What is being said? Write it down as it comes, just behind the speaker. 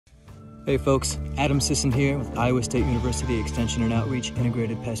Hey folks, Adam Sisson here with Iowa State University Extension and Outreach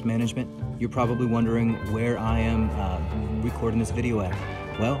Integrated Pest Management. You're probably wondering where I am recording this video at.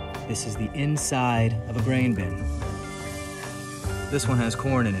 Well, this is the inside of a grain bin. This one has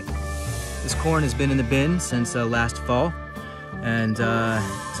corn in it. This corn has been in the bin since last fall, and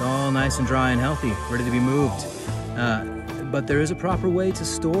it's all nice and dry and healthy, ready to be moved. But there is a proper way to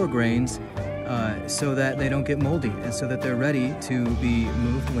store grains so that they don't get moldy and so that they're ready to be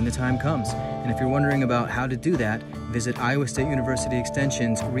moved when the time comes. And if you're wondering about how to do that, visit Iowa State University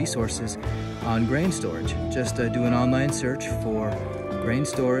Extension's resources on grain storage. Just do an online search for grain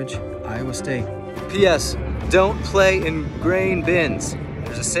storage, Iowa State. P.S. Don't play in grain bins.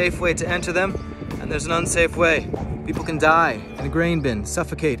 There's a safe way to enter them, and there's an unsafe way. People can die in a grain bin,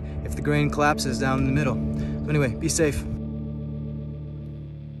 suffocate if the grain collapses down in the middle. So anyway, be safe.